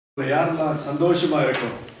யாரெல்லாம் சந்தோஷமா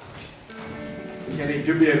இருக்கும்? Can you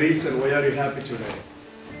give me a reason why are you happy today?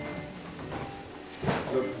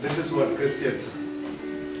 Look, this is what Christians are.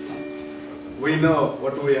 We know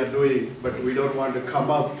what we are doing, but we don't want to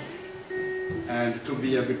come up and to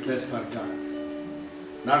be a witness for God.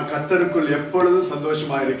 நான் கர்த்தருக்குள் எப்பொழுதும்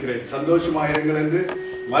சந்தோஷமா இருக்கிறேன். சந்தோஷமா இருங்கள் என்று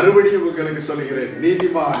மறுபடியும் உங்களுக்கு சொல்கிறேன்.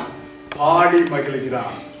 நீதிமான் பாடி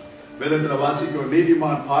மகிழ்கிறான். வேதத்துல வாசிக்கும்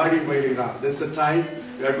நீதிமான் பாடி மகிழ்கிறான். This is a time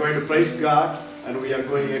we are going to praise God and we are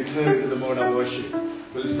going to enter into the mode of worship.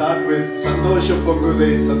 We'll start with சந்தோஷம் பொங்குதே,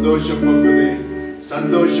 சந்தோஷம் பொங்குதே,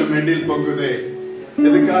 சந்தோஷம் எண்ணில் பொங்குதே.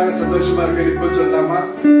 எதுக்காக சந்தோஷமா இருக்க இப்போ சொல்லாமா?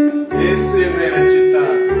 இயேசு என்னை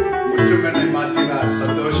ரட்சித்தார், முற்றும் என்னை மாற்றினார்.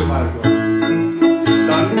 சந்தோஷமா இருக்கும்.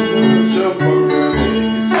 சந்தோஷம் பொங்குதே,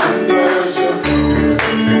 சந்தோஷம்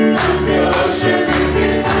பொங்குதே, சந்தோஷம்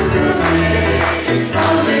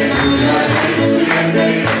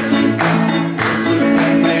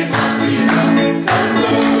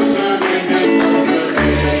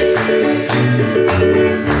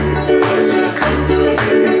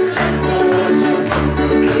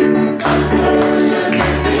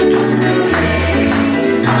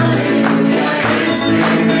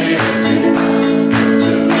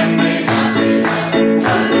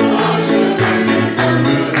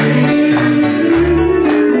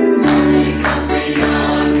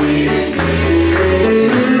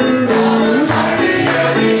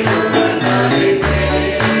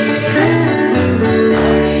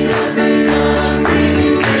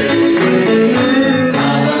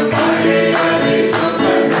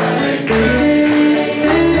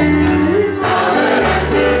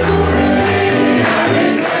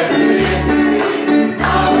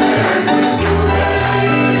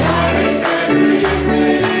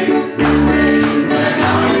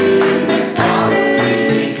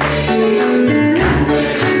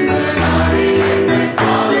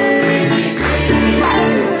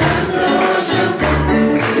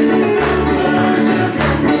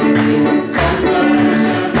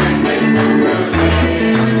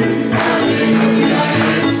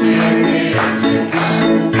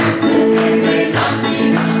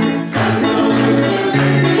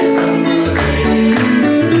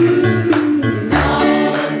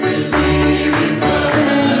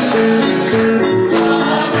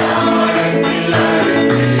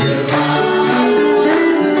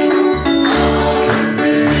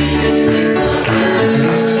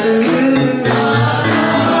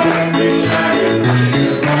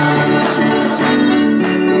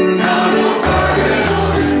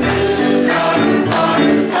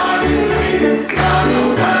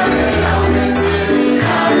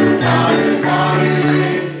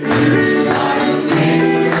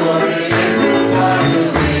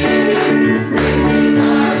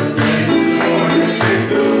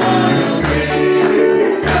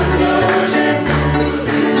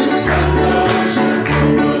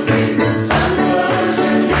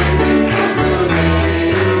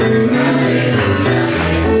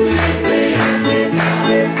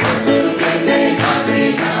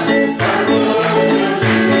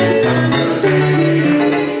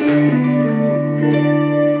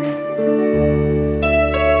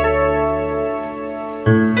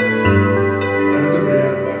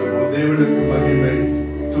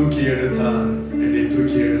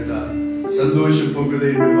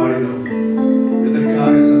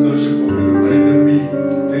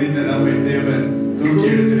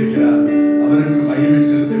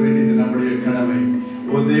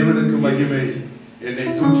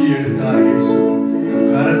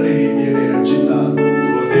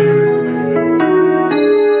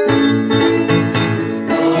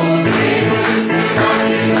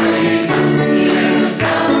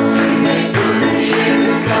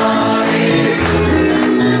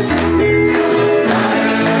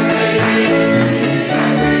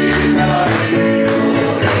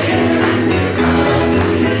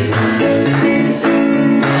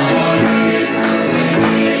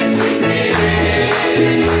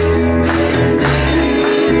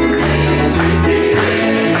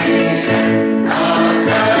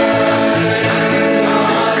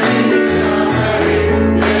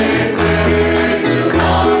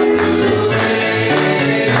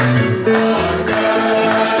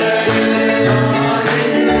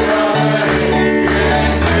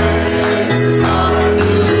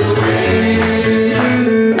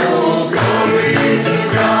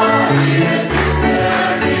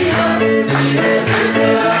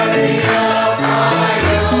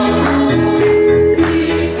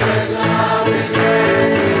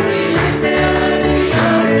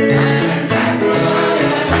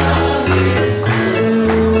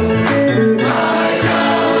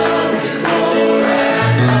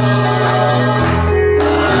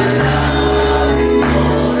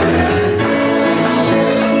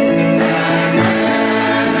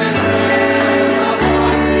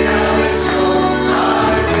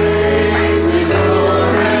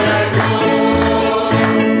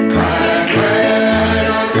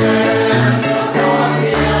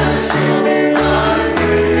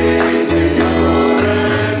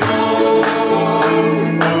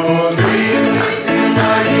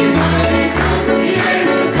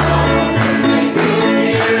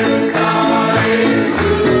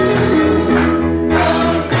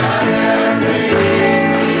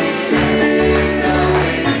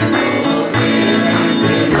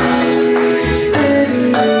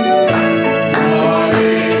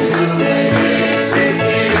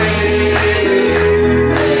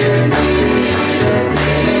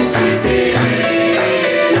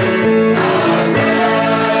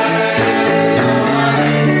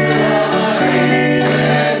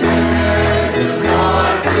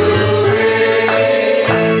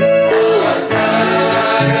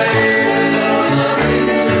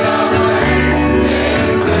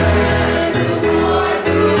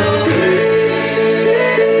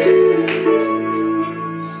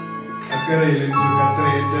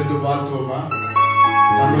வாழ்த்துவோமா?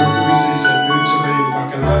 தமிழ் சுவிசேஷ திருச்சபையின்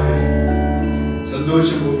மக்களாக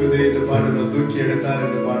சந்தோஷம் போகுது என்று பாடணும், தூக்கி எடுத்தார்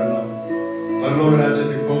என்று பாடணும். பரலோக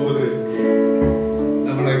ராஜ்யத்துக்கு போகும்போது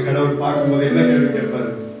நம்மளை கடவுள் பார்க்கும்போது என்ன கேள்வி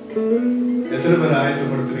கேட்பாரு? எத்தனை பேர்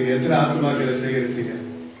ஆயத்தப்படுத்துறீங்க? எத்தனை ஆத்மாக்களை சேகரித்தீங்க?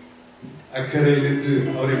 அக்கறையில் நின்று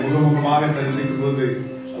அவரை முகமுகமாக தரிசிக்கும் போது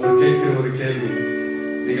அவர் கேட்கிற ஒரு கேள்வி,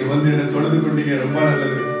 நீங்க வந்து என்ன தொழுது கொண்டீங்க, ரொம்ப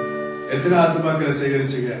நல்லது, எத்தனை ஆத்மாக்களை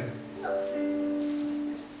சேகரிச்சீங்க?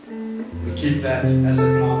 We keep that as a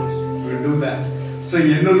promise. We will do that. So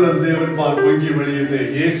என்னுள்ள தேவன் பால் பொங்கி வெளியுது,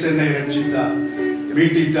 இயேசு என்னை ரட்சித்தார்,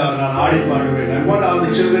 மீட்டிட்டார், நான் ஆடி பாடுவேன். I want all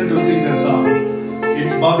the children to sing the song.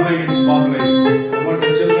 It's bubbling, it's bubbling. I want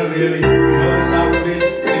the children really, you know the song, please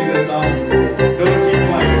sing the song. Don't keep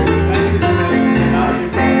quiet. Nice is nice. Now you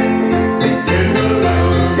can.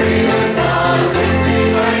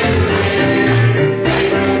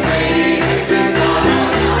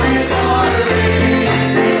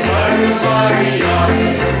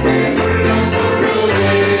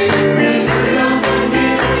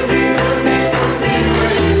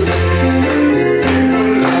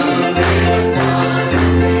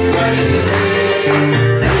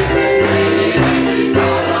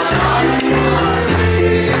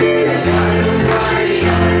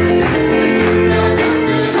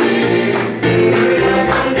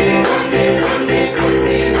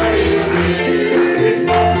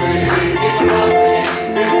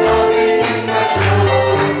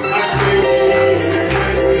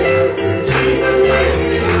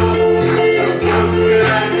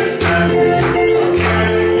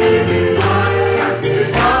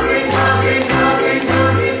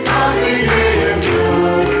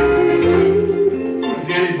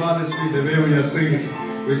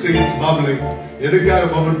 We sing it's bubbling. எதுக்காக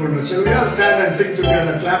bubble பண்றோம்? Shall we all stand and sing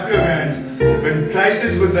together? Clap your hands. When Christ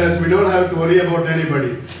is with us, we don't have to worry about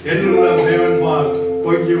anybody. என்னுள்ள தேவன் பால்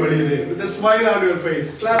பொங்கி வழியுது. With a smile on your face,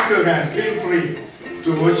 clap your hands. Feel free to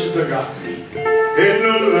worship the God.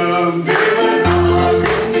 என்னுள்ள தேவன் பால்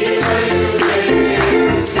பொங்கி வழியுது.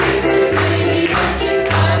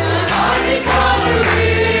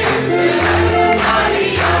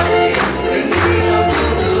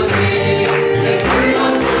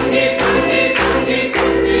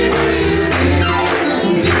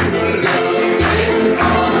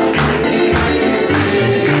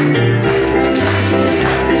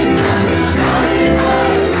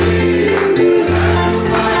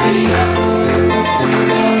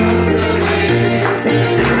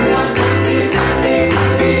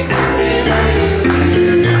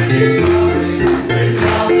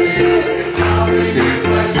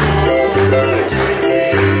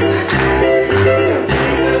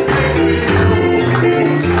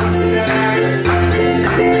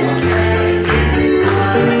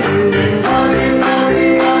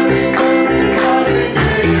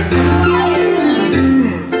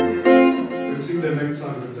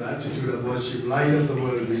 Light of the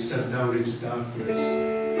world, we step down into darkness.